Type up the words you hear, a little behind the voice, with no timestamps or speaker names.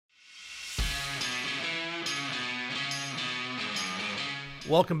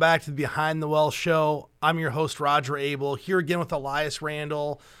Welcome back to the Behind the Well show. I'm your host, Roger Abel, here again with Elias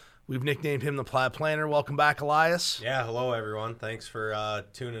Randall. We've nicknamed him the Plaid Planner. Welcome back, Elias. Yeah, hello, everyone. Thanks for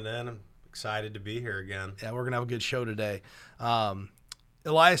tuning in. I'm excited to be here again. Yeah, we're going to have a good show today.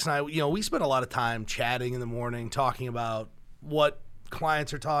 Elias and I, we spend a lot of time chatting in the morning, talking about what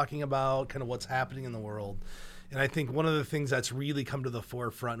clients are talking about, kind of what's happening in the world. And I think one of the things that's really come to the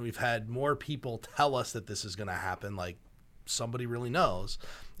forefront, and we've had more people tell us that this is going to happen, like somebody really knows,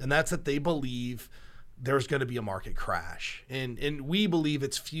 and that's that they believe there's going to be a market crash. And we believe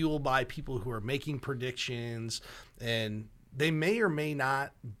it's fueled by people who are making predictions, and they may or may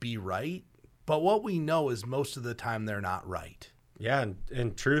not be right, but what we know is most of the time they're not right. Yeah,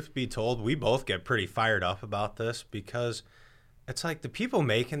 and truth be told, we both get pretty fired up about this because it's like the people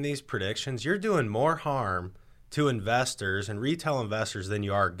making these predictions, you're doing more harm to investors and retail investors than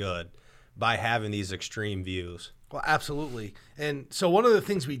you are good by having these extreme views. Well, absolutely. And so one of the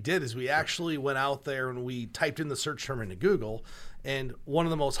things we did is we actually went out there and we typed in the search term into Google, and one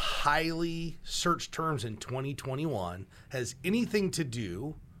of the most highly searched terms in 2021 has anything to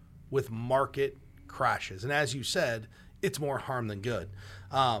do with market crashes. And as you said, it's more harm than good.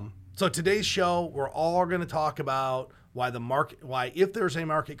 So today's show, we're all going to talk about why if there's a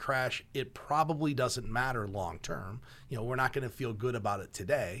market crash, it probably doesn't matter long term. We're not going to feel good about it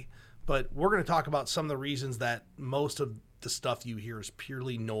today. But we're going to talk about some of the reasons that most of the stuff you hear is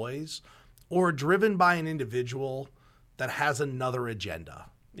purely noise or driven by an individual that has another agenda.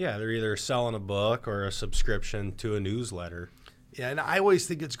 Yeah, they're either selling a book or a subscription to a newsletter. Yeah, and I always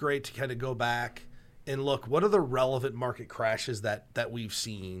think it's great to kind of go back and look, what are the relevant market crashes that we've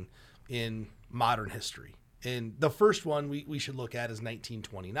seen in modern history? And the first one we should look at is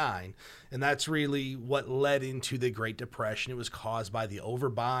 1929, and that's really what led into the Great Depression. It was caused by the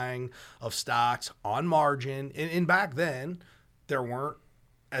overbuying of stocks on margin, and back then there weren't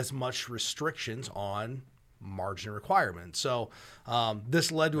as much restrictions on margin requirements. So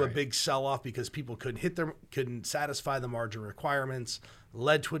this led to a big sell-off because people couldn't satisfy the margin requirements,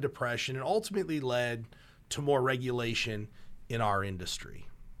 led to a depression, and ultimately led to more regulation in our industry.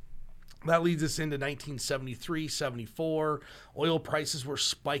 That leads us into 1973, 74. Oil prices were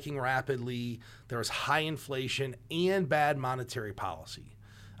spiking rapidly. There was high inflation and bad monetary policy.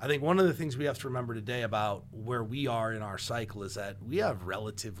 I think one of the things we have to remember today about where we are in our cycle is that we have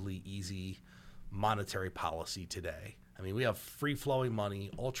relatively easy monetary policy today. I mean, we have free-flowing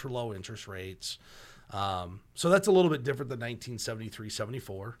money, ultra-low interest rates. So that's a little bit different than 1973,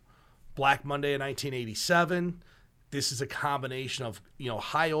 74. Black Monday in 1987. This is a combination of,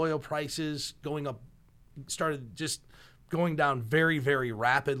 high oil prices started just going down very, very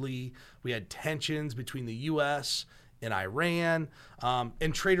rapidly. We had tensions between the U.S. and Iran,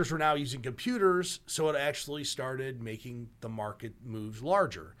 and traders were now using computers, so it actually started making the market moves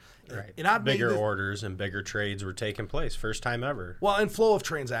larger. Right. And bigger orders and bigger trades were taking place, first time ever. Well, and flow of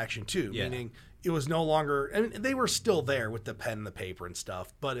transaction too, meaning it was no longer, and they were still there with the pen and the paper and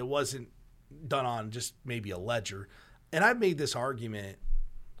stuff, but it wasn't done on just maybe a ledger. And I've made this argument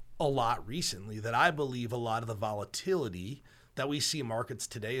a lot recently that I believe a lot of the volatility that we see in markets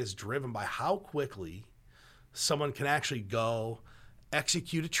today is driven by how quickly someone can actually go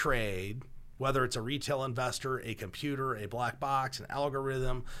execute a trade, whether it's a retail investor, a computer, a black box, an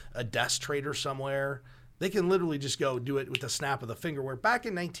algorithm, a desk trader somewhere. They can literally just go do it with a snap of the finger, where back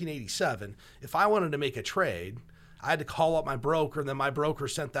in 1987, if I wanted to make a trade, I had to call up my broker, and then my broker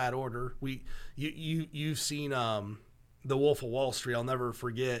sent that order. You've seen The Wolf of Wall Street. I'll never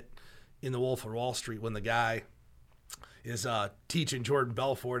forget in The Wolf of Wall Street when the guy is teaching Jordan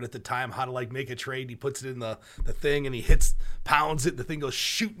Belfort at the time how to make a trade. He puts it in the thing and he pounds it. The thing goes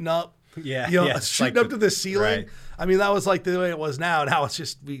shooting up. Shooting up to the ceiling. Right. I mean, that was like the way it was now. Now it's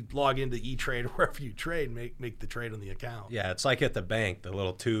just we log into E-Trade or wherever you trade, make the trade on the account. Yeah, it's like at the bank, the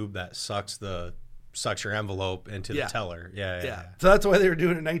little tube that sucks your envelope into the teller. Yeah. So that's why they were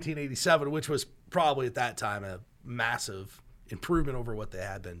doing it in 1987, which was probably at that time a massive improvement over what they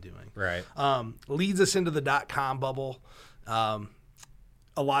had been doing. Right. Leads us into the dot-com bubble.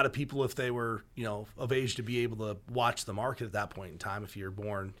 A lot of people, if they were, of age to be able to watch the market at that point in time, if you're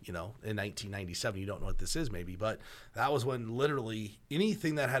born, in 1997, you don't know what this is maybe, but that was when literally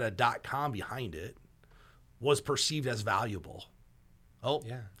anything that had a .com behind it was perceived as valuable. Oh,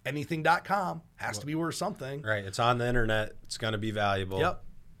 yeah. Anything.com has to be worth something. Right. It's on the internet. It's going to be valuable. Yep.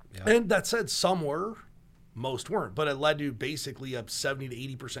 And that said, some were, most weren't, but it led to basically a 70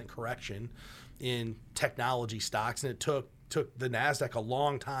 to 80% correction in technology stocks. And it took the NASDAQ a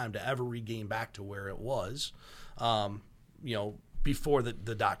long time to ever regain back to where it was, before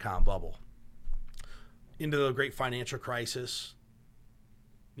the dot-com bubble. Into the great financial crisis,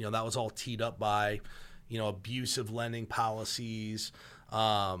 That was all teed up by, abusive lending policies,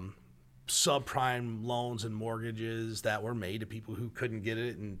 subprime loans and mortgages that were made to people who couldn't get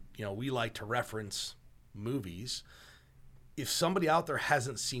it. And, we like to reference movies. If somebody out there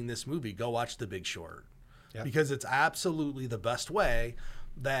hasn't seen this movie, go watch The Big Short. Yep. Because it's absolutely the best way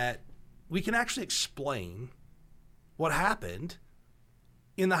that we can actually explain what happened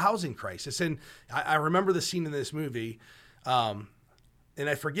in the housing crisis. And I remember the scene in this movie, and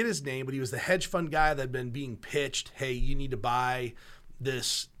I forget his name, but he was the hedge fund guy that had been being pitched, hey, you need to buy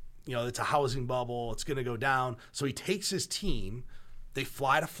this, it's a housing bubble, it's going to go down. So he takes his team, they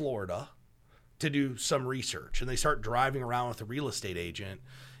fly to Florida to do some research, and they start driving around with a real estate agent,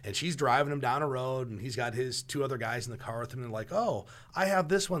 and she's driving him down a road, and he's got his two other guys in the car with him, and they're like, oh, I have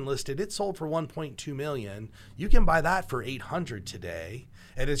this one listed. It sold for $1.2 million. You can buy that for $800 today.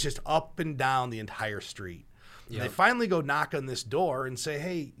 And it's just up and down the entire street. Yep. They finally go knock on this door and say,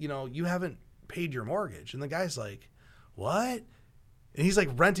 hey, you haven't paid your mortgage. And the guy's like, what? And he's like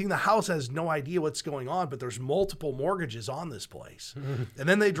renting the house, has no idea what's going on, but there's multiple mortgages on this place. And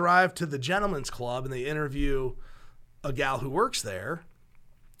then they drive to the gentleman's club and they interview a gal who works there,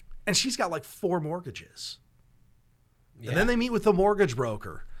 and she's got like 4 mortgages. Yeah. And then they meet with the mortgage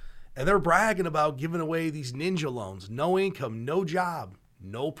broker, and they're bragging about giving away these ninja loans, no income, no job,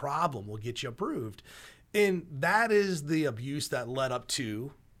 no problem, we'll get you approved. And that is the abuse that led up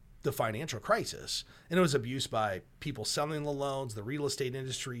to the financial crisis. And it was abused by people selling the loans, the real estate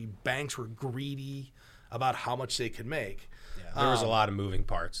industry. Banks were greedy about how much they could make. Yeah, there was a lot of moving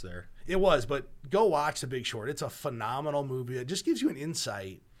parts there. It was, but go watch The Big Short. It's a phenomenal movie. It just gives you an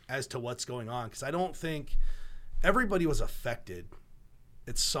insight as to what's going on, because I don't think everybody was affected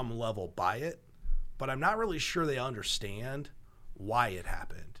at some level by it, but I'm not really sure they understand why it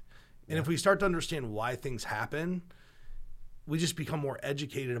happened. And if we start to understand why things happen, we just become more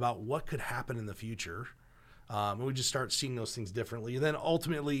educated about what could happen in the future. And we just start seeing those things differently. And then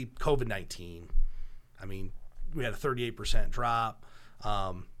ultimately, COVID-19. I mean, we had a 38% drop.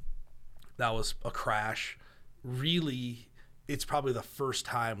 That was a crash. Really, it's probably the first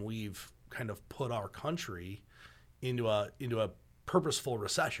time we've kind of put our country into a purposeful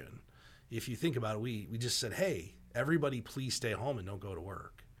recession. If you think about it, we just said, hey, everybody please stay home and don't go to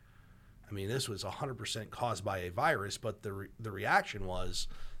work. I mean, this was 100% caused by a virus, but the reaction was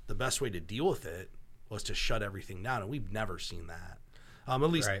the best way to deal with it was to shut everything down, and we've never seen that.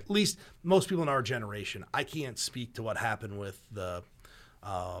 At least most people in our generation. I can't speak to what happened with the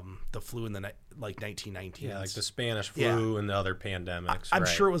flu in the 1919s. Yeah, like the Spanish flu and the other pandemics. I'm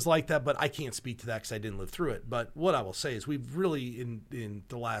sure it was like that, but I can't speak to that because I didn't live through it. But what I will say is we've really, in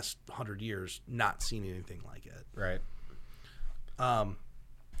the last 100 years, not seen anything like it. Right.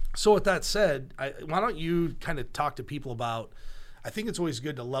 So with that said, why don't you kind of talk to people about, I think it's always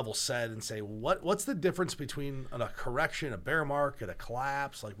good to level set and say, what's the difference between a correction, a bear market, a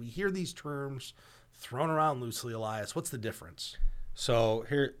collapse? Like, we hear these terms thrown around loosely, Elias. What's the difference? So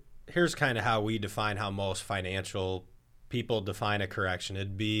here's kind of how we define how most financial people define a correction.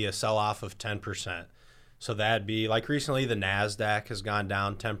 It'd be a sell-off of 10%. So that'd be, like recently the NASDAQ has gone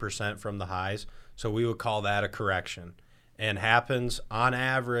down 10% from the highs. So we would call that a correction, and happens on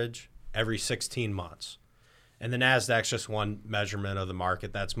average every 16 months. And the NASDAQ's just one measurement of the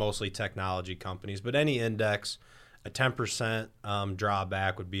market. That's mostly technology companies. But any index, a 10%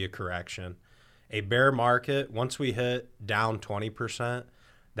 drawback would be a correction. A bear market, once we hit down 20%,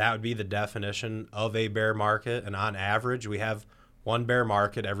 that would be the definition of a bear market. And on average, we have one bear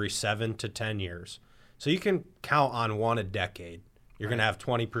market every 7 to 10 years. So you can count on one a decade. You're going to have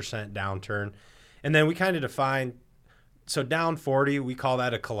 20% downturn. And then we kind of define, so down 40, we call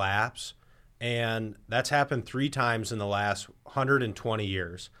that a collapse. And that's happened 3 times in the last 120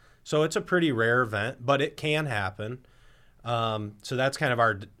 years. So it's a pretty rare event, but it can happen. So that's kind of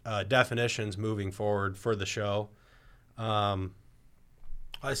our definitions moving forward for the show. I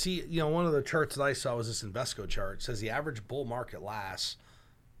see, one of the charts that I saw was this Invesco chart. It says the average bull market lasts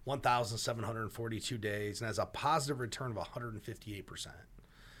 1,742 days and has a positive return of 158%.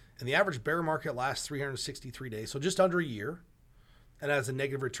 And the average bear market lasts 363 days, so just under a year, and has a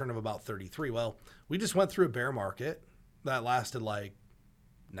negative return of about 33. Well, we just went through a bear market that lasted like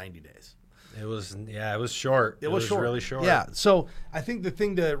 90 days. It was short. It was short. Really short. Yeah. So I think the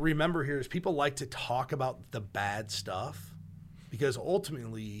thing to remember here is people like to talk about the bad stuff because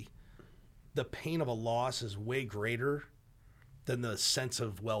ultimately the pain of a loss is way greater than the sense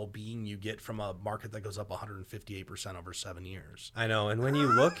of well-being you get from a market that goes up 158% over 7 years. I know. And when you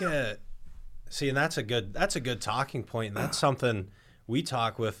look at, and that's a good talking point. And that's something we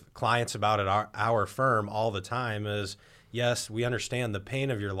talk with clients about at our firm all the time is, yes, we understand the pain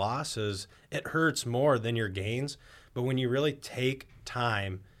of your losses. It hurts more than your gains. But when you really take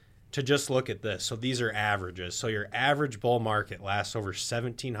time to just look at this, so these are averages. So your average bull market lasts over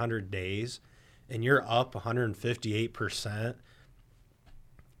 1,700 days, and you're up 158%.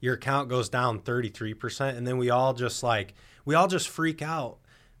 Your account goes down 33%, and then we all just freak out.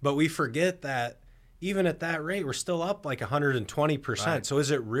 But we forget that even at that rate, we're still up like 120%. Right. So is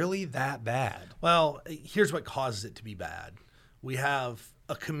it really that bad? Well, here's what causes it to be bad. We have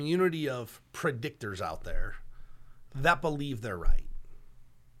a community of predictors out there that believe they're right.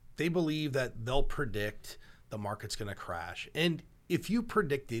 They believe that they'll predict the market's going to crash. And if you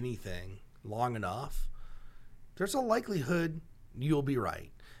predict anything long enough, there's a likelihood you'll be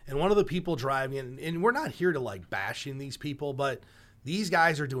right. And one of the people driving, and we're not here to like bashing these people, but these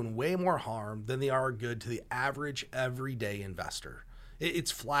guys are doing way more harm than they are good to the average everyday investor.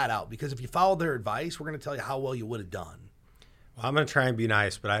 It's flat out, because if you followed their advice, we're going to tell you how well you would have done. Well, I'm going to try and be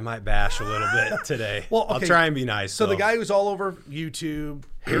nice, but I might bash a little bit today. Well, okay. I'll try and be nice. So the guy who's all over YouTube,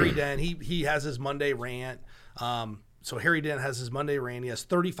 Harry Dent, he has his Monday rant. So Harry Dent has his Monday rant. He has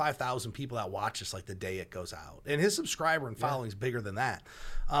 35,000 people that watch this like the day it goes out. And his subscriber and following is bigger than that.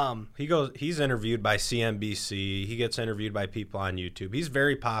 He's interviewed by CNBC. He gets interviewed by people on YouTube. He's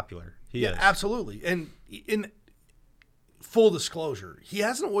very popular. He is. Absolutely. And in full disclosure, he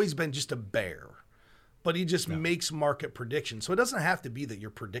hasn't always been just a bear, but he just makes market predictions. So it doesn't have to be that you're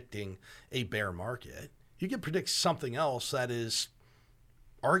predicting a bear market. You can predict something else that is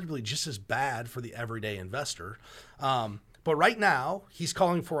arguably just as bad for the everyday investor. But right now, he's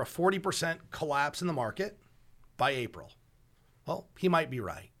calling for a 40% collapse in the market by April. Well, he might be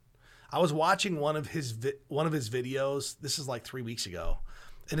right. I was watching one of his videos. This is like 3 weeks ago.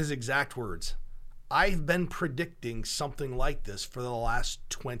 And his exact words: I've been predicting something like this for the last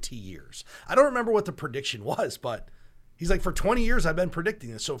 20 years. I don't remember what the prediction was, but he's like, for 20 years, I've been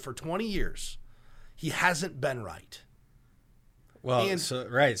predicting this. So for 20 years, he hasn't been right. Well,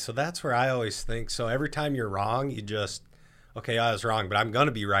 so that's where I always think. So every time you're wrong, you just, okay, I was wrong, but I'm going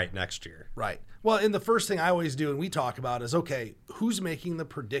to be right next year. Right. Well, and the first thing I always do and we talk about is, okay, who's making the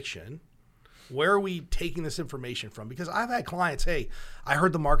prediction? Where are we taking this information from? Because I've had clients, hey, I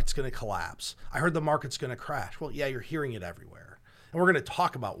heard the market's going to collapse. I heard the market's going to crash. Well, yeah, you're hearing it everywhere. And we're going to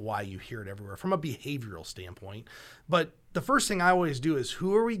talk about why you hear it everywhere from a behavioral standpoint. But the first thing I always do is,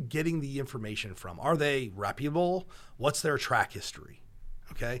 who are we getting the information from? Are they reputable? What's their track history?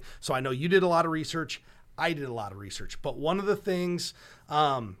 Okay. So I know you did a lot of research. I did a lot of research. But one of the things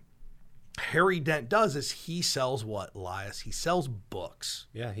Harry Dent does is he sells what, Elias? He sells books.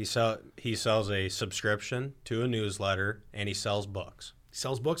 Yeah, he sells a subscription to a newsletter, and he sells books. He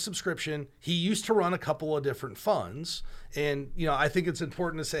sells book subscription. He used to run a couple of different funds. And, I think it's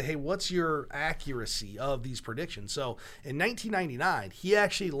important to say, hey, what's your accuracy of these predictions? So in 1999, he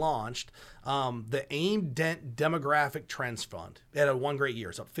actually launched the AIM Dent Demographic Trends Fund. It had one great year.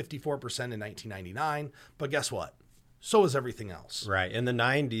 It's up 54% in 1999. But guess what? So is everything else. Right. In the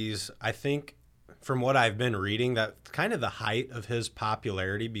 90s, I think, from what I've been reading, that's kind of the height of his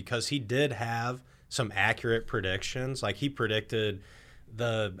popularity, because he did have some accurate predictions. Like, he predicted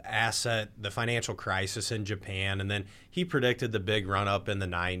the financial crisis in Japan, and then he predicted the big run up in the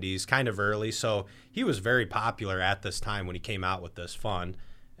 90s kind of early. So he was very popular at this time when he came out with this fund,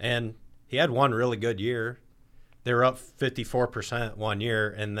 and he had one really good year. They were up 54% one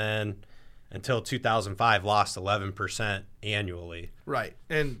year, and then until 2005 lost 11% annually. Right.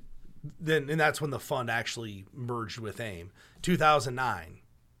 And that's when the fund actually merged with AIM. 2009,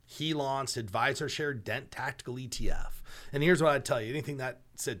 he launched Advisor Share Dent Tactical ETF. And here's what I'd tell you. Anything that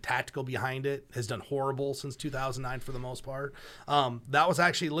said tactical behind it has done horrible since 2009 for the most part. That was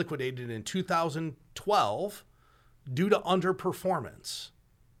actually liquidated in 2012 due to underperformance.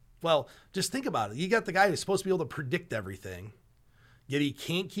 Well, just think about it. You got the guy who's supposed to be able to predict everything, yet he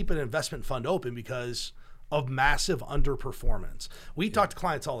can't keep an investment fund open because of massive underperformance. We talk to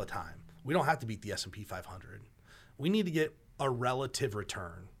clients all the time. We don't have to beat the S&P 500. We need to get a relative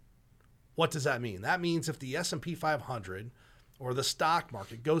return. What does that mean? That means if the S&P 500 or the stock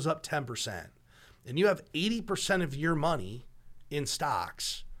market goes up 10% and you have 80% of your money in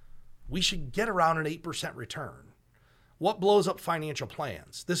stocks, we should get around an 8% return. What blows up financial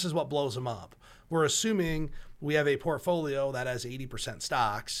plans? This is what blows them up. We're assuming we have a portfolio that has 80%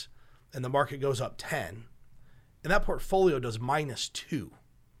 stocks and the market goes up 10, and that portfolio does -2.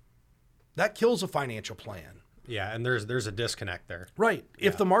 That kills a financial plan. Yeah, and there's a disconnect there. Right. Yeah.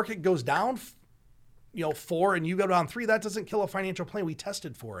 If the market goes down, 4 and you go down 3, that doesn't kill a financial plan. We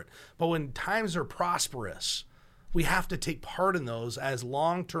tested for it. But when times are prosperous, We have to take part in those as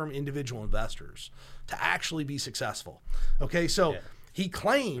long-term individual investors to actually be successful. Okay, so he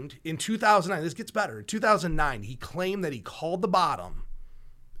claimed in 2009, this gets better, in 2009, he claimed that he called the bottom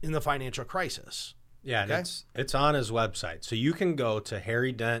in the financial crisis. Yeah, okay? it's on his website. So you can go to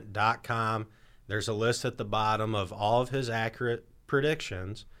harrydent.com. There's a list at the bottom of all of his accurate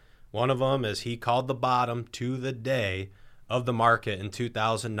predictions. One of them is he called the bottom to the day of the market in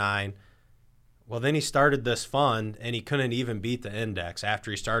 2009. Well, then he started this fund, and he couldn't even beat the index after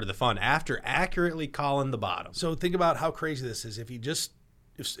he started the fund, after accurately calling the bottom. So think about how crazy this is.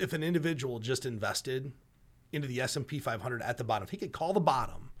 If an individual just invested into the S&P 500 at the bottom, if he could call the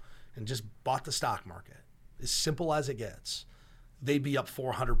bottom and just bought the stock market, as simple as it gets, they'd be up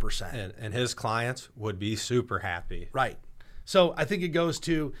 400%. And his clients would be super happy. Right. So I think it goes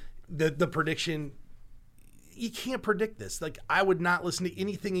to the prediction. You can't predict this. Like, I would not listen to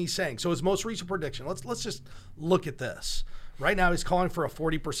anything he's saying. So his most recent prediction, let's just look at this. Right now he's calling for a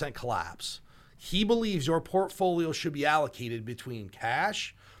 40% collapse. He believes your portfolio should be allocated between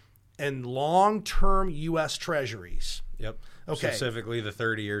cash and long-term U.S. Treasuries. Yep. Okay. Specifically the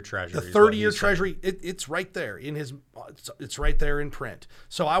 30-year Treasury. The 30-year Treasury, it's right there it's right there in print.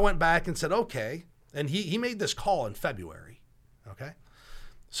 So I went back and said, okay. And he made this call in February. Okay.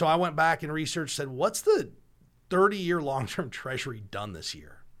 So I went back and researched, said, what's the 30-year long-term Treasury done this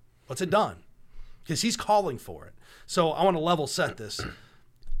year? What's it done? Because he's calling for it. So I want to level set this.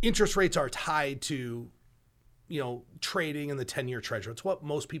 Interest rates are tied to, trading in the 10-year Treasury. It's what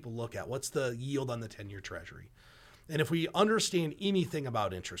most people look at. What's the yield on the 10-year Treasury? And if we understand anything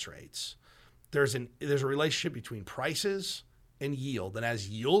about interest rates, there's a relationship between prices and yield. And as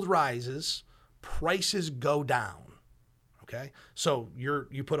yield rises, prices go down. Okay. So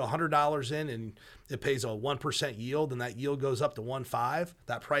you put $100 in and it pays a 1% yield, and that yield goes up to 1.5.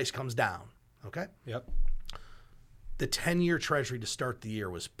 That price comes down. Okay. Yep. The 10-year Treasury to start the year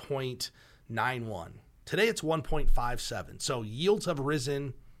was 0.91. Today it's 1.57. So yields have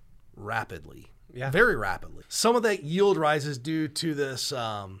risen rapidly. Yeah. Very rapidly. Some of that yield rise is due to this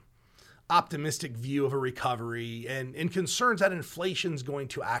optimistic view of a recovery and concerns that inflation is going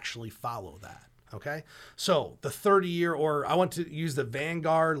to actually follow that. Okay. So the 30-year, or I want to use the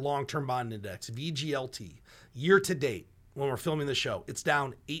Vanguard Long-Term Bond Index, VGLT, year to date, when we're filming the show, it's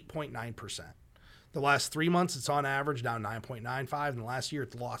down 8.9%. The last 3 months, it's on average down 9.95. And the last year,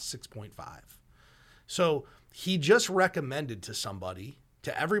 it's lost 6.5. So he just recommended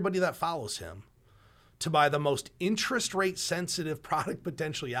to everybody that follows him, to buy the most interest rate sensitive product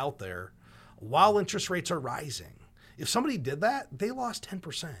potentially out there while interest rates are rising. If somebody did that, they lost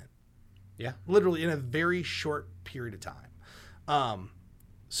 10%. Yeah. Literally in a very short period of time.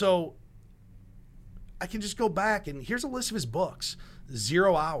 So I can just go back, and here's a list of his books.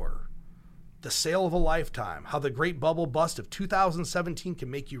 0 Hour, The Sale of a Lifetime, How the Great Bubble Bust of 2017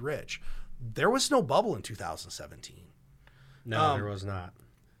 Can Make You Rich. There was no bubble in 2017. No, there was not.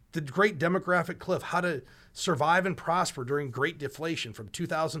 The Great Demographic Cliff, How to Survive and Prosper During Great Deflation from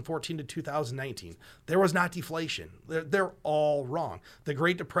 2014 to 2019. There was not deflation. They're all wrong. The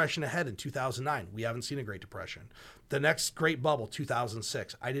Great Depression Ahead in 2009. We haven't seen a Great Depression. The Next Great Bubble,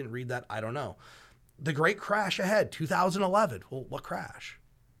 2006. I didn't read that. I don't know. The Great Crash Ahead, 2011. Well, what crash?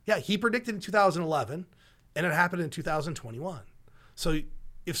 Yeah, he predicted in 2011, and it happened in 2021. So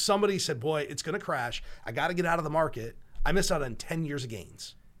if somebody said, boy, it's going to crash, I got to get out of the market, I missed out on 10 years of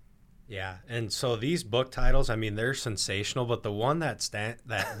gains. Yeah, and so these book titles, I mean, they're sensational, but the one that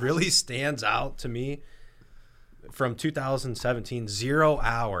really stands out to me from 2017, 0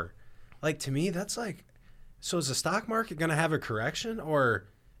 Hour. Like, to me, that's like, so is the stock market going to have a correction, or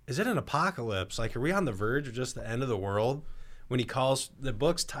is it an apocalypse? Like, are we on the verge of just the end of the world? When he calls, the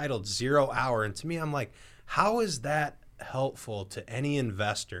book's titled 0 Hour, and to me, I'm like, how is that helpful to any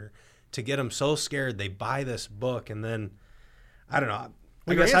investor to get them so scared they buy this book, and then, I don't know,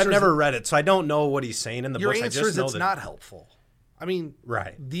 I guess I've never read it, so I don't know what he's saying in the books. Your answer is it's not helpful. I mean,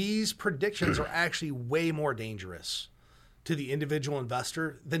 right. These predictions are actually way more dangerous to the individual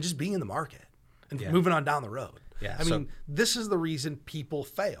investor than just being in the market and moving on down the road. Yeah, I mean, this is the reason people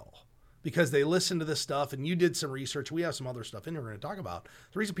fail, because they listen to this stuff, and you did some research. We have some other stuff in here we're going to talk about.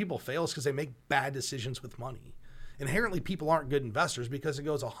 The reason people fail is because they make bad decisions with money. Inherently, people aren't good investors because it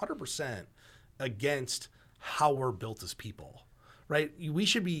goes 100% against how we're built as people. Right? We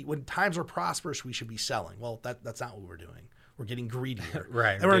should be, when times are prosperous, we should be selling. Well, that's not what we're doing. We're getting greedier.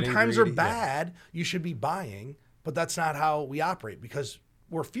 Right. And when times are bad, you should be buying, but that's not how we operate because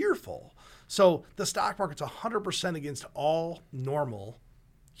we're fearful. So the stock market's 100% against all normal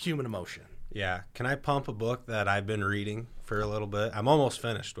human emotion. Yeah. Can I pump a book that I've been reading for a little bit? I'm almost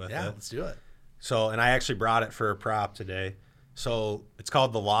finished with it. Yeah, let's do it. So, and I actually brought it for a prop today. So it's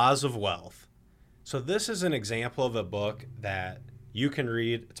called The Laws of Wealth. So this is an example of a book that you can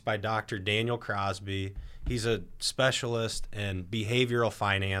read. It's by Dr. Daniel Crosby. He's a specialist in behavioral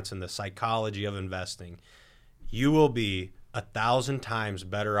finance and the psychology of investing. You will be 1,000 times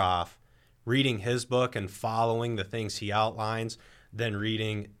better off reading his book and following the things he outlines than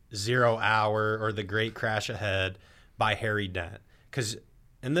reading 0 Hour or The Great Crash Ahead by Harry Dent. Because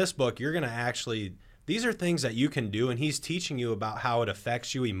in this book, you're going to actually, these are things that you can do, and he's teaching you about how it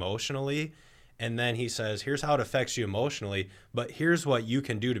affects you emotionally. And then he says, here's how it affects you emotionally, but here's what you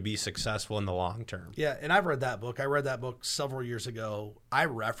can do to be successful in the long term. Yeah, and I've read that book. I read that book several years ago. I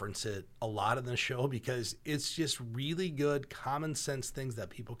reference it a lot in the show because it's just really good common sense things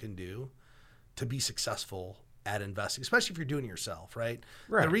that people can do to be successful at investing, especially if you're doing it yourself, right?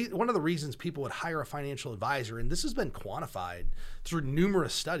 Right. One of the reasons people would hire a financial advisor, and this has been quantified through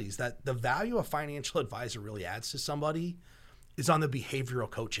numerous studies, that the value a financial advisor really adds to somebody is on the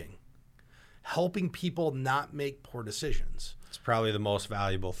behavioral coaching, helping people not make poor decisions. It's probably the most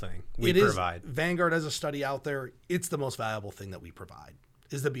valuable thing we provide. Vanguard has a study out there. It's the most valuable thing that we provide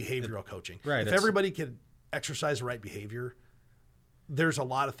is the behavioral coaching. Right. If everybody could exercise the right behavior, there's a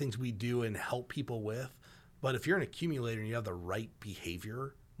lot of things we do and help people with. But if you're an accumulator and you have the right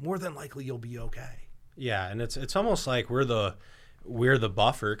behavior, more than likely you'll be okay. Yeah, and it's almost like we're the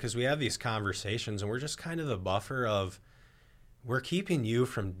buffer, because we have these conversations and we're just kind of the buffer of, we're keeping you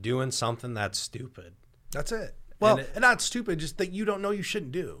from doing something that's stupid. That's it. Well, and not stupid, just that you don't know you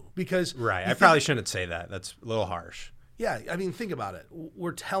shouldn't do. Because right, I probably shouldn't say that. That's a little harsh. Yeah, I mean, think about it.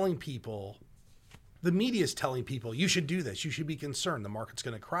 We're telling people, the media is telling people, you should do this. You should be concerned. The market's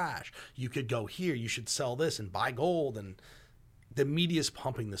going to crash. You could go here. You should sell this and buy gold. And the media is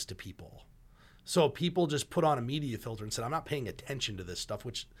pumping this to people. So people just put on a media filter and said, I'm not paying attention to this stuff,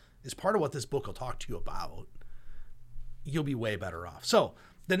 which is part of what this book will talk to you about. You'll be way better off. So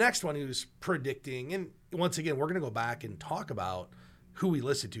the next one who's predicting, and once again, we're going to go back and talk about who we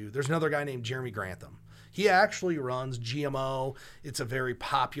listen to. There's another guy named Jeremy Grantham. He actually runs GMO. It's a very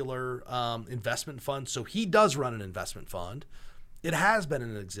popular investment fund. So he does run an investment fund. It has been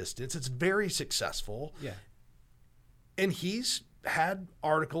in existence. It's very successful. Yeah. And he's had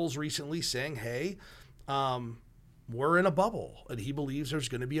articles recently saying, hey, we're in a bubble. And he believes there's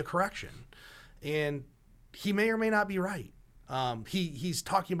going to be a correction. And he may or may not be right. He's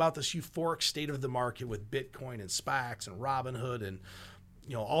talking about this euphoric state of the market with Bitcoin and SPACs and Robinhood and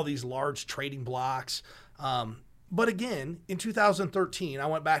all these large trading blocks. But again, in 2013, I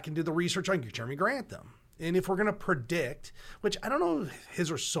went back and did the research on Jeremy Grantham. And if we're going to predict, which I don't know if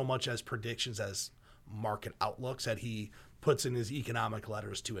his are so much as predictions as market outlooks that he puts in his economic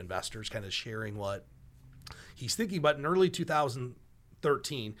letters to investors, kind of sharing what he's thinking. But in early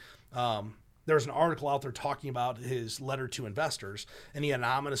 2013, there's an article out there talking about his letter to investors, and he had an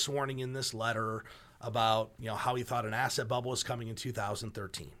ominous warning in this letter about how he thought an asset bubble was coming in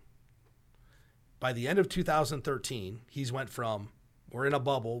 2013. By the end of 2013, he's went from we're in a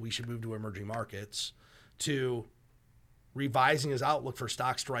bubble, we should move to emerging markets, to revising his outlook for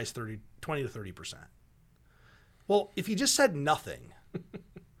stocks to rise 20 to 30%. Well, if he just said nothing,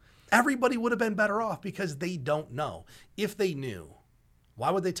 everybody would have been better off because they don't know. If they knew,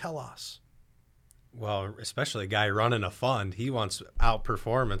 why would they tell us? Well, especially a guy running a fund, he wants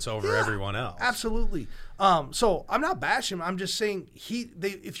outperformance over everyone else. Absolutely. So I'm not bashing him. I'm just saying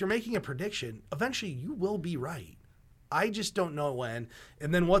if you're making a prediction, eventually you will be right. I just don't know when.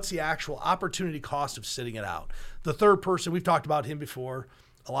 And then what's the actual opportunity cost of sitting it out? The third person, we've talked about him before,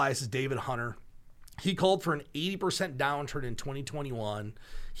 Elias, is David Hunter. He called for an 80% downturn in 2021.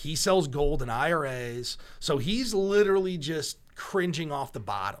 He sells gold and IRAs. So he's literally just cringing off the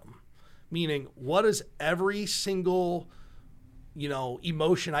bottom. Meaning, what is every single,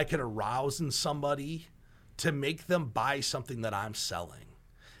 emotion I could arouse in somebody to make them buy something that I'm selling?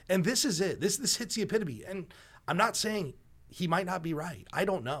 And this is it. This hits the epitome. And I'm not saying he might not be right. I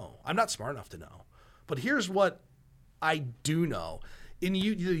don't know. I'm not smart enough to know. But here's what I do know. In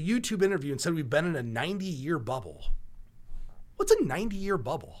the YouTube interview, and said we've been in a 90-year bubble. What's a 90-year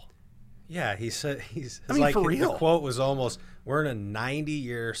bubble? Yeah, he said for real. The quote was almost, we're in a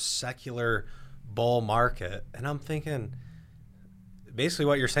 90-year secular bull market. And I'm thinking, basically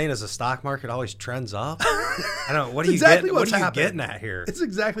what you're saying is the stock market always trends up? I don't know. What are you getting at here? It's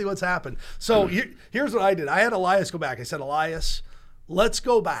exactly what's happened. So here's what I did. I had Elias go back. I said, Elias, let's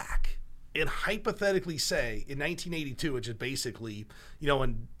go back and hypothetically say in 1982, which is basically,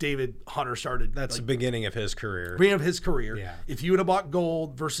 when David Hunter started. That's the beginning of his career. Yeah. If you would have bought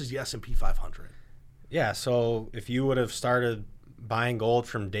gold versus the S&P 500. Yeah. So if you would have started buying gold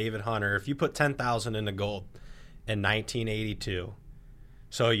from David Hunter, if you put 10,000 into gold in 1982,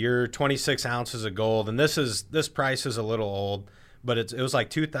 so you're 26 ounces of gold, and this price is a little old, but it was like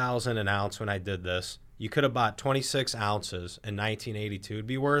 2,000 an ounce when I did this. You could have bought 26 ounces in 1982. It'd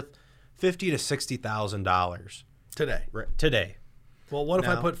be worth $50,000 to $60,000 today. Well, what if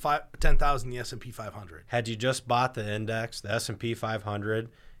I put 10,000 in the S&P 500? Had you just bought the index, the S&P 500,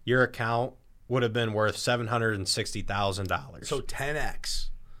 your account would have been worth $760,000. So 10x,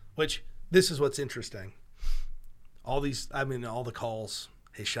 which this is what's interesting. All the calls,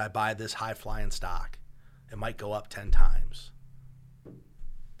 hey, should I buy this high-flying stock? It might go up 10 times.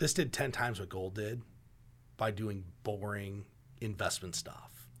 This did 10 times what gold did by doing boring investment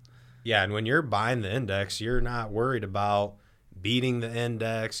stuff. Yeah, and when you're buying the index, you're not worried about beating the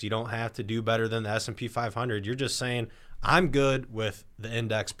index. You don't have to do better than the S&P 500. You're just saying, I'm good with the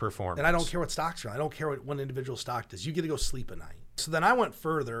index performance. And I don't care what stocks are. I don't care what one individual stock does. You get to go sleep at night. So then I went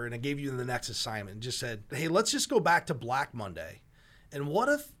further and I gave you the next assignment and just said, hey, let's just go back to Black Monday. And what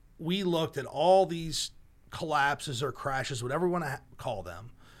if we looked at all these collapses or crashes, whatever we want to call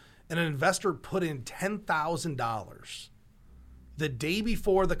them, and an investor put in $10,000 the day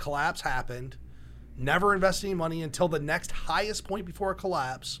before the collapse happened, never invested any money until the next highest point before a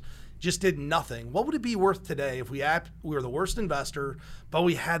collapse, just did nothing. What would it be worth today if we were the worst investor, but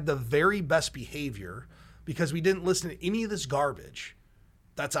we had the very best behavior because we didn't listen to any of this garbage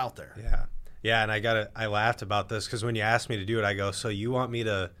that's out there? Yeah, and I laughed about this because when you asked me to do it, I go, so you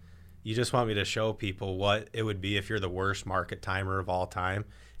just want me to show people what it would be if you're the worst market timer of all time?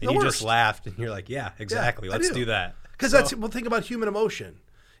 And you just laughed and you're like, yeah, exactly. Let's do that. Because think about human emotion.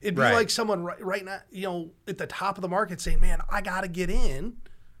 It'd be like someone right now, at the top of the market saying, man, I got to get in.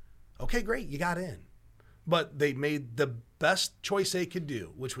 Okay, great. You got in. But they made the best choice they could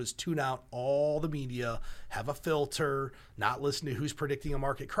do, which was tune out all the media, have a filter, not listen to who's predicting a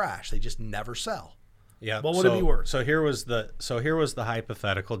market crash. They just never sell. Yeah. What would it be worth? So here was the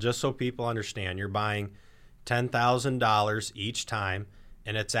hypothetical, just so people understand. You're buying $10,000 each time,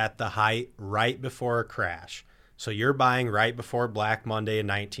 and it's at the height right before a crash. So you're buying right before Black Monday in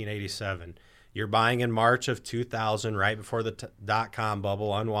 1987. You're buying in March of 2000, right before the dot-com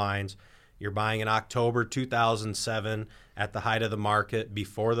bubble unwinds. You're buying in October 2007 at the height of the market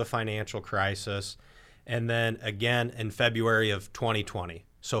before the financial crisis. And then again in February of 2020.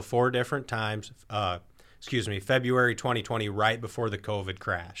 So 4 different times, February 2020, right before the COVID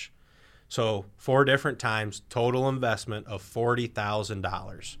crash. So 4 different times, total investment of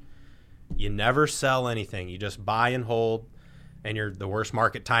 $40,000. You never sell anything. You just buy and hold, and you're the worst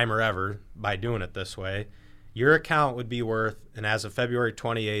market timer ever by doing it this way. Your account would be worth, and as of February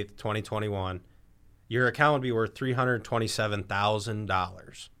 28th, 2021, your account would be worth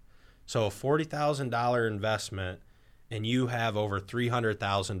 $327,000. So a $40,000 investment, and you have over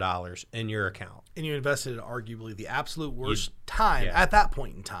 $300,000 in your account. And you invested at arguably the absolute worst time at that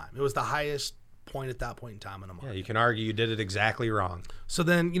point in time. It was the highest point at that point in time in the market. Yeah, you can argue you did it exactly wrong. So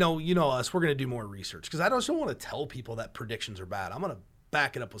then, you know us, we're going to do more research because I don't want to tell people that predictions are bad. I'm going to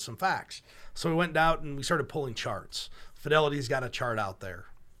back it up with some facts. So we went out and we started pulling charts. Fidelity's got a chart out there.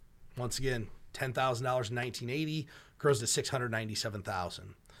 Once again, $10,000 in 1980 grows to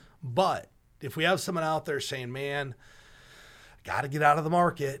 $697,000. But if we have someone out there saying, man, got to get out of the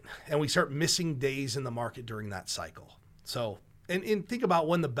market, and we start missing days in the market during that cycle. So, and think about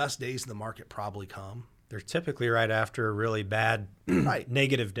when the best days in the market probably come. They're typically right after a really bad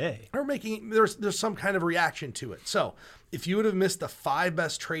negative day. Or there's some kind of reaction to it. So if you would have missed the 5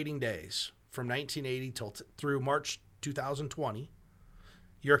 best trading days from 1980 through March 2020,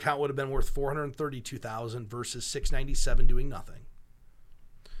 your account would have been worth $432,000 versus $697 doing nothing.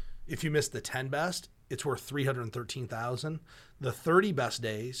 If you missed the 10 best, it's worth $313,000. The 30 best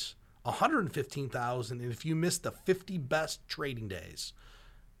days, $115,000. And if you missed the 50 best trading days,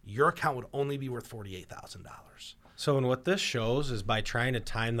 your account would only be worth $48,000. So, and what this shows is by trying to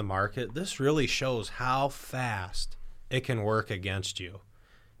time the market, this really shows how fast it can work against you.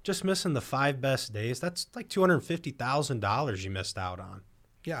 Just missing the 5 best days, that's like $250,000 you missed out on.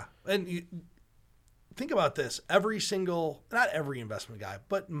 Yeah. And think about this. Not every investment guy,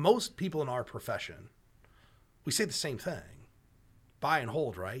 but most people in our profession, we say the same thing. Buy and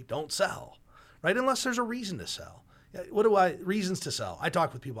hold, right? Don't sell, right? Unless there's a reason to sell. Reasons to sell? I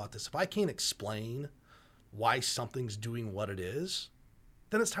talk with people about this. If I can't explain why something's doing what it is,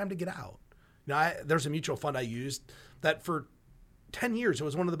 then it's time to get out. Now, there's a mutual fund I used that for 10 years, it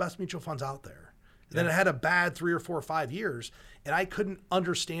was one of the best mutual funds out there. Yeah. Then it had a bad 3 or 4 or 5 years, and I couldn't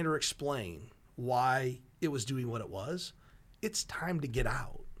understand or explain why it was doing what it was. It's time to get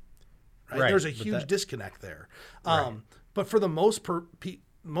out. Right? There's a huge disconnect there. Right. But for the most part,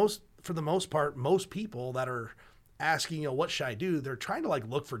 most people that are asking, what should I do? They're trying to like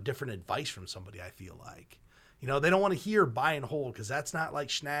look for different advice from somebody. I feel like, they don't want to hear buy and hold because that's not like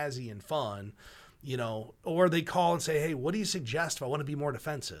snazzy and fun, or they call and say, hey, what do you suggest if I want to be more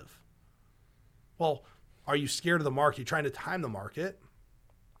defensive? Well, are you scared of the market? You're trying to time the market,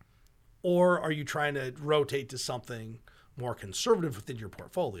 or are you trying to rotate to something more conservative within your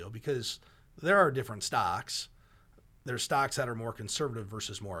portfolio? Because there are different stocks. There's stocks that are more conservative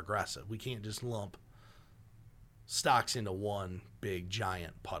versus more aggressive. We can't just lump stocks into one big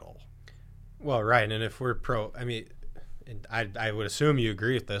giant puddle. Well, right. And if we're I would assume you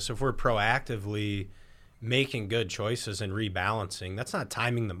agree with this. If we're proactively making good choices and rebalancing, that's not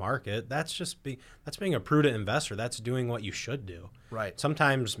timing the market. That's being a prudent investor. That's doing what you should do. Right.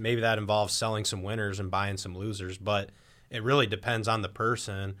 Sometimes maybe that involves selling some winners and buying some losers, but it really depends on the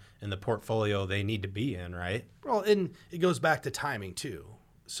person and the portfolio they need to be in, right? Well, and it goes back to timing too.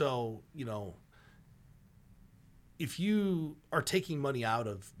 So, if you are taking money out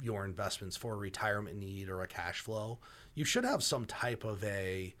of your investments for a retirement need or a cash flow, you should have some type of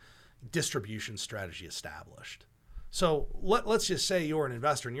a distribution strategy established. So let's just say you're an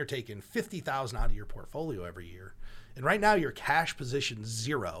investor and you're taking $50,000 out of your portfolio every year. And right now your cash position's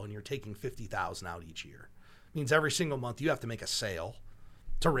zero and you're taking $50,000 out each year. It means every single month you have to make a sale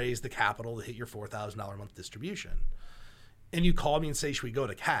to raise the capital to hit your $4,000 a month distribution. And you call me and say, should we go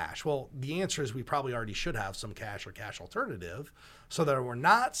to cash? Well, the answer is we probably already should have some cash or cash alternative so that we're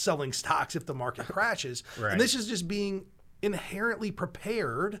not selling stocks if the market crashes. Right. And this is just being inherently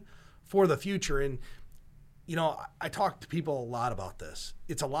prepared for the future. And, I talk to people a lot about this.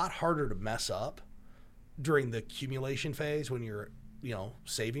 It's a lot harder to mess up during the accumulation phase when you're,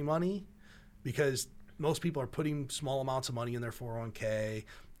 saving money, because most people are putting small amounts of money in their 401k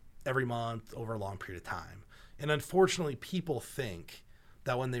every month over a long period of time. And unfortunately, people think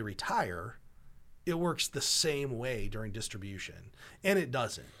that when they retire, it works the same way during distribution. And it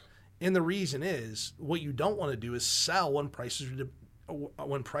doesn't. And the reason is what you don't want to do is sell when prices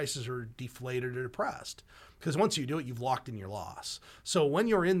are deflated or depressed. Because once you do it, you've locked in your loss. So when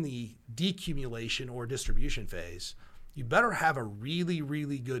you're in the decumulation or distribution phase, you better have a really,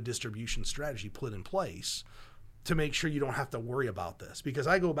 really good distribution strategy put in place to make sure you don't have to worry about this. Because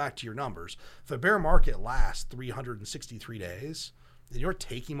I go back to your numbers. If a bear market lasts 363 days, and you're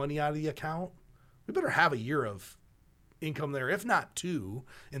taking money out of the account, we better have a year of income there, if not two,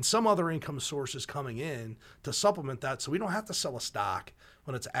 and some other income sources coming in to supplement that so we don't have to sell a stock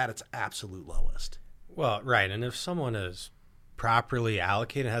when it's at its absolute lowest. Well, right. And if someone is properly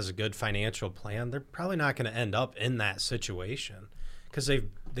allocated, has a good financial plan, they're probably not going to end up in that situation because they've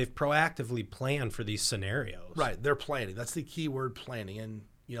proactively planned for these scenarios. Right. They're planning. That's the key word, planning. And,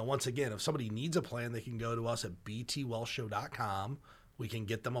 once again, if somebody needs a plan, they can go to us at btwellshow.com. We can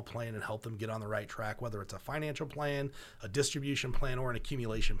get them a plan and help them get on the right track, whether it's a financial plan, a distribution plan, or an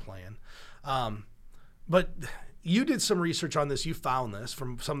accumulation plan. But you did some research on this. You found this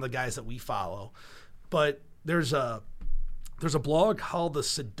from some of the guys that we follow. But there's a blog called The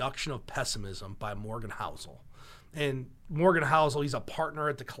Seduction of Pessimism by Morgan Housel. And Morgan Housel, he's a partner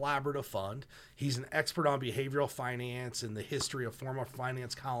at the Collaborative Fund. He's an expert on behavioral finance and the history of former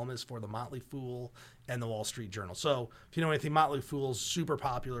finance columnist for The Motley Fool and The Wall Street Journal. So if you know anything, Motley Fool's super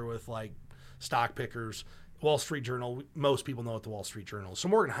popular with like stock pickers. Wall Street Journal, most people know what the Wall Street Journal is. So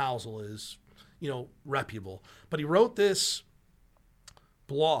Morgan Housel is, reputable. But he wrote this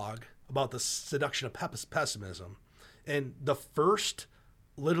blog about the seduction of pessimism. And the first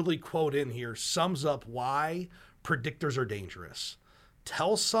literally quote in here sums up why predictors are dangerous.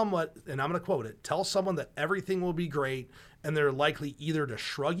 Tell someone, and I'm going to quote it, tell someone that everything will be great, and they're likely either to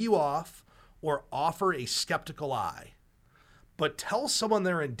shrug you off or offer a skeptical eye. But tell someone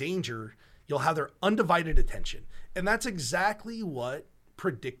they're in danger, you'll have their undivided attention. And that's exactly what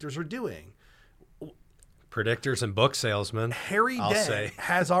predictors are doing. Predictors and book salesmen. Harry Dent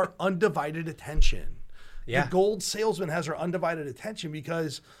has our undivided attention. Yeah. The gold salesman has our undivided attention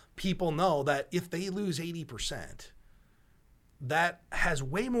because people know that if they lose 80%, that has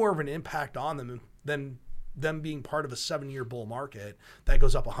way more of an impact on them than them being part of a 7-year bull market that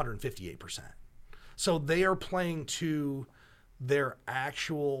goes up 158%. So they are playing to their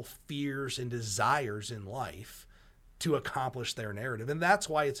actual fears and desires in life to accomplish their narrative. And that's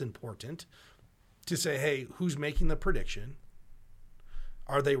why it's important to say, hey, who's making the prediction?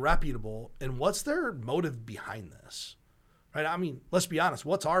 Are they reputable? And what's their motive behind this? Right? I mean, let's be honest.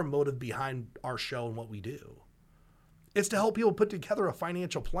 What's our motive behind our show and what we do? It's to help people put together a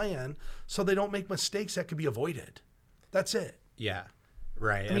financial plan so they don't make mistakes that could be avoided. That's it. Yeah.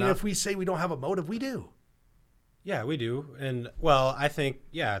 Right. I mean, if we say we don't have a motive, we do. Yeah, we do. And well, I think,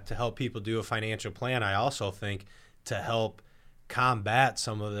 to help people do a financial plan, I also think to help combat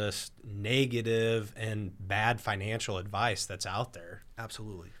some of this negative and bad financial advice that's out there.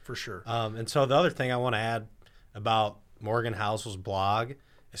 Absolutely, for sure. And so the other thing I want to add about Morgan Housel's blog,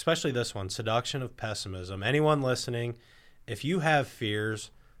 especially this one, Seduction of Pessimism. Anyone listening, if you have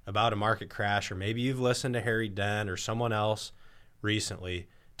fears about a market crash, or maybe you've listened to Harry Dent or someone else recently,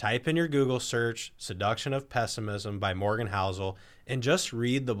 type in your Google search Seduction of Pessimism by Morgan Housel and just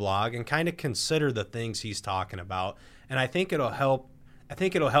read the blog and kind of consider the things he's talking about. And I think it'll help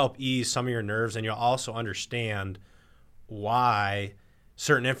ease some of your nerves, and you'll also understand why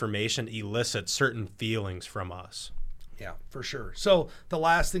certain information elicits certain feelings from us. Yeah, for sure. So the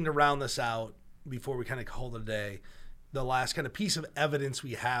last thing to round this out before we kind of call it a day, the last kind of piece of evidence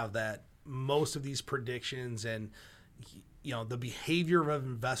we have that most of these predictions and the behavior of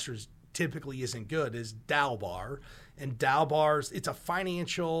investors typically isn't good is Dalbar. And Dalbar's, it's a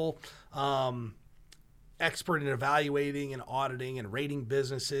financial expert in evaluating and auditing and rating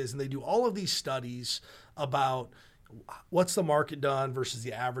businesses. And they do all of these studies about what's the market done versus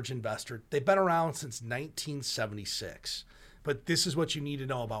the average investor. They've been around since 1976. But this is what you need to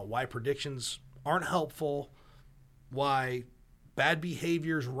know about why predictions aren't helpful, why bad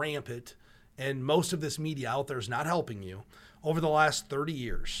behavior is rampant, and most of this media out there is not helping you. Over the last 30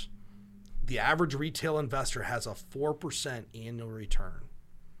 years, the average retail investor has a 4% annual return.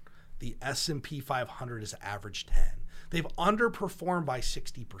 The S&P 500 has averaged 10. They've underperformed by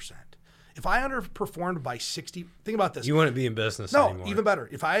 60%. If I underperformed by 60, think about this. You wouldn't be in business anymore. No, even better.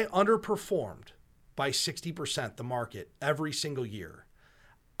 If I underperformed by 60% the market every single year,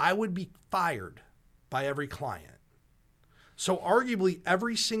 I would be fired by every client. So arguably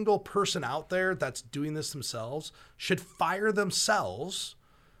every single person out there that's doing this themselves should fire themselves,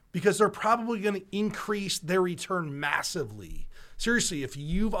 because they're probably going to increase their return massively. Seriously, if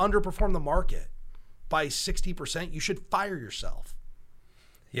you've underperformed the market by 60%, you should fire yourself.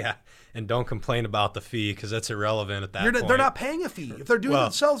 Yeah, and don't complain about the fee, because that's irrelevant at that point. They're not paying a fee. If they're doing it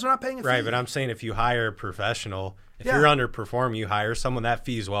themselves, they're not paying a fee. Right, but I'm saying if you hire a professional, if you're underperforming, you hire someone, that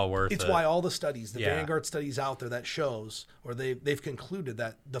fee is well worth it. It's why all the studies, the Vanguard studies out there that shows, or they've concluded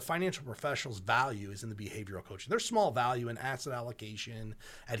that the financial professional's value is in the behavioral coaching. There's small value in asset allocation,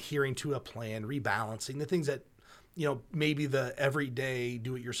 adhering to a plan, rebalancing, the things that maybe the everyday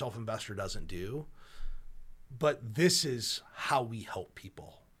do-it-yourself investor doesn't do. But this is how we help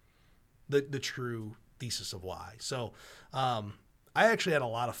people. The true thesis of why. So I actually had a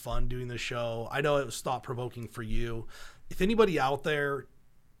lot of fun doing this show. I know it was thought-provoking for you. If anybody out there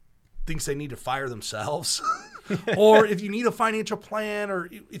thinks they need to fire themselves, or if you need a financial plan, or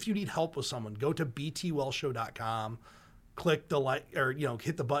if you need help with someone, go to btwellshow.com, click the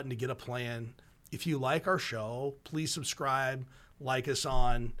hit the button to get a plan. If you like our show, please subscribe, like us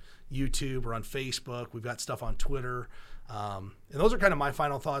on YouTube or on Facebook. We've got stuff on Twitter. And those are kind of my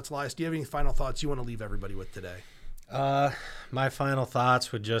final thoughts. Elias, do you have any final thoughts you want to leave everybody with today? My final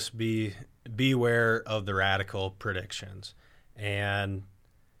thoughts would just be beware of the radical predictions, and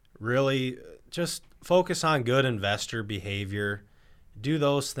really just focus on good investor behavior. Do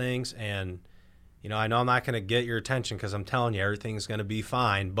those things, and I know I'm not going to get your attention because I'm telling you everything's going to be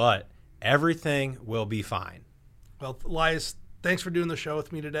fine, but everything will be fine. Well, Elias, thanks for doing the show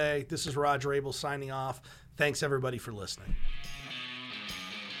with me today. This is Roger Abel signing off. Thanks, everybody, for listening.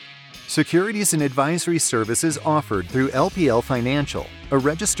 Securities and advisory services offered through LPL Financial, a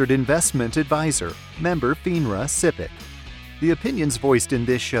registered investment advisor, member FINRA SIPC. The opinions voiced in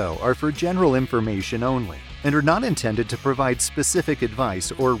this show are for general information only and are not intended to provide specific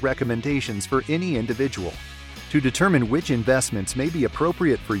advice or recommendations for any individual. To determine which investments may be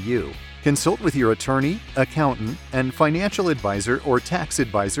appropriate for you, consult with your attorney, accountant, and financial advisor or tax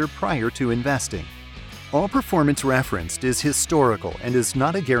advisor prior to investing. All performance referenced is historical and is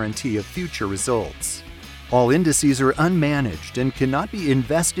not a guarantee of future results. All indices are unmanaged and cannot be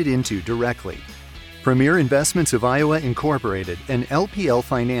invested into directly. Premier Investments of Iowa Incorporated and LPL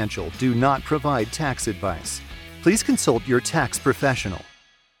Financial do not provide tax advice. Please consult your tax professional.